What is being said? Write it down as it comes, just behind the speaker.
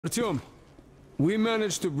Artyom, we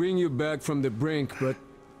managed to bring you back from the brink, but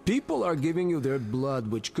people are giving you their blood,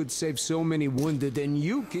 which could save so many wounded, and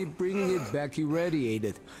you keep bringing it back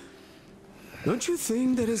irradiated. Don't you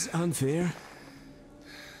think that is unfair?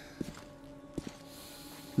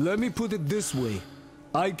 Let me put it this way.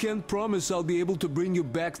 I can't promise I'll be able to bring you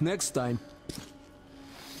back next time.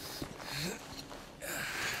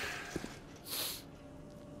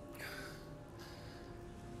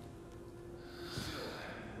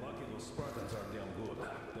 Lucky those Spartans are damn good.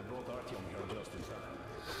 They brought Artyom here just in time.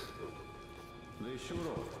 They sure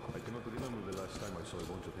are. I cannot remember the last time I saw a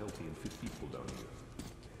bunch of healthy and fit people down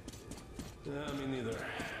here. Yeah, me neither.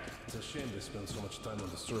 It's a shame they spend so much time on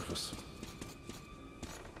the surface.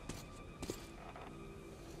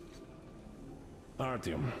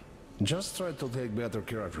 Artyom, just try to take better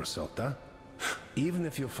care of yourself, huh? Even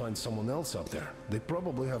if you find someone else up there, they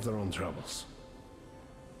probably have their own troubles.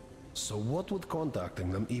 So what would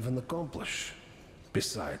contacting them even accomplish?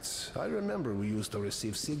 Besides, I remember we used to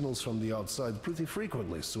receive signals from the outside pretty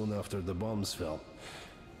frequently soon after the bombs fell.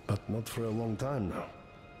 But not for a long time now.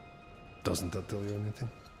 Doesn't that tell you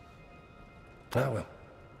anything? Ah well,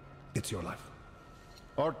 it's your life.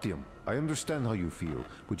 Artyom, I understand how you feel,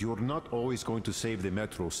 but you're not always going to save the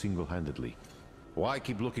Metro single-handedly. Why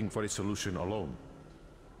keep looking for a solution alone?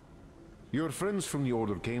 Your friends from the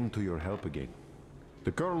Order came to your help again.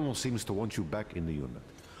 The Colonel seems to want you back in the unit.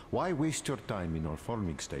 Why waste your time in our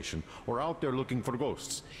farming station or out there looking for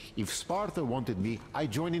ghosts? If Sparta wanted me,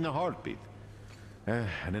 I'd join in a heartbeat.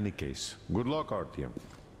 In any case, good luck, Artyom.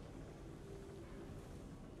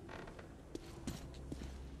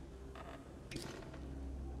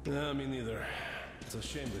 Yeah, me neither. It's a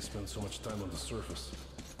shame they spend so much time on the surface.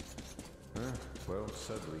 Well,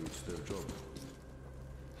 sadly, it's their job.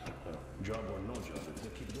 Job or no job, if they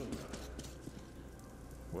keep doing that.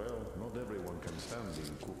 Well, not everyone can stand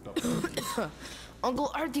being cooked up.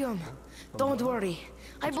 Uncle Artyom, don't worry.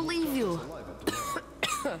 I believe you.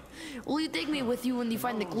 Will you take me with you when you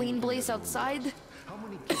find the clean place outside? How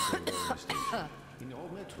many kids are there in the station? In the whole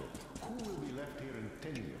Metro? Who will be left here in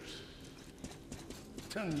 10 years?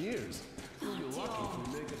 10 years? You'll be lucky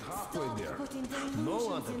if we make it halfway Stop there. putting No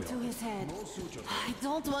delusions into antibiotics. his head. No suture. I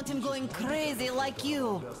don't want him going crazy like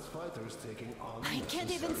you. Best fighters taking on I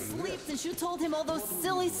can't even unnecessary sleep risks. since you told him all those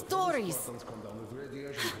silly stories. Spartans come down with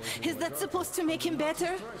radiation poisoning Is like that supposed to make him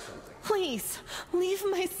better? Please, leave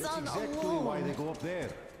my son Exactly why they alone. go up there.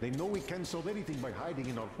 They know we can't solve anything by hiding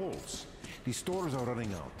in our holes. The stores are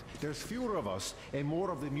running out. There's fewer of us and more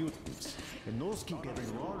of the mutants. And those keep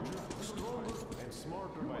getting larger, stronger, and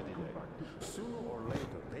smarter by the day. Sooner or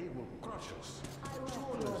later, they will crush us. I left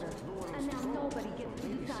the order, and now nobody gets to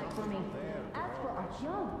decide for me. As for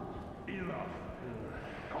Artyom, Enough!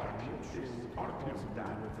 Artyom this, Artyom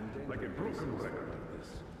that, like a broken record.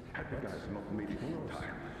 Had the guys not made it in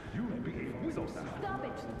time, you'd be a widow now. stop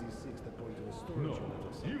it! No,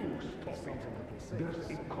 you stop it. There's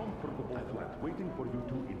a comfortable flat waiting for you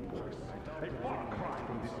to import. A far cry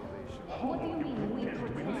from this. What do you mean, we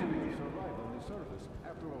pretend?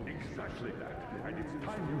 Exactly that. And it's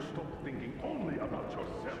time you stop thinking only about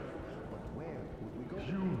yourself.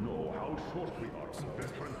 You know how short we are on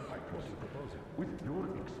veteran fighters. With your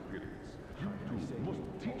experience, you too must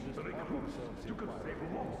teach the recruits you can save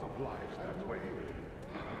lots of lives that way.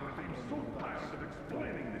 I'm so tired of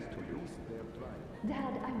explaining this to you.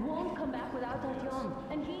 Dad, I won't come back without Artyom,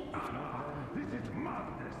 and he... This is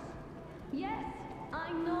madness. Yes,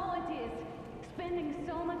 I know it is. Spending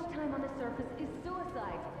so much time on the surface is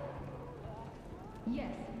suicide.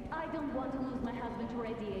 Yes, I don't want to lose my husband to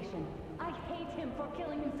radiation. I hate him for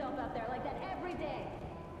killing himself out there like that every day.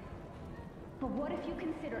 But what if you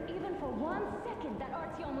consider, even for 1 second, that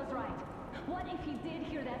Artyom was right? What if he did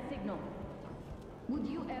hear that signal? Would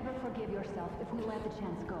you ever forgive yourself if we let the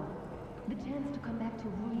chance go? The chance to come back to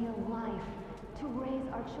real life. To raise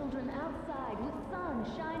our children outside with sun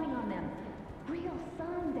shining on them. Real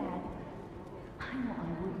sun, Dad. I know I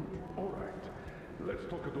wouldn't. All right, let's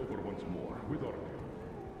talk it over once more with Artyom.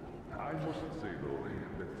 I must say, though,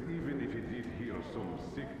 that even if he did hear some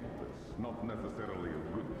signal, that's not necessarily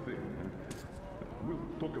a good thing. And we'll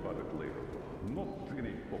talk about it later, not in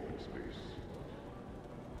a public space.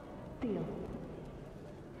 Deal.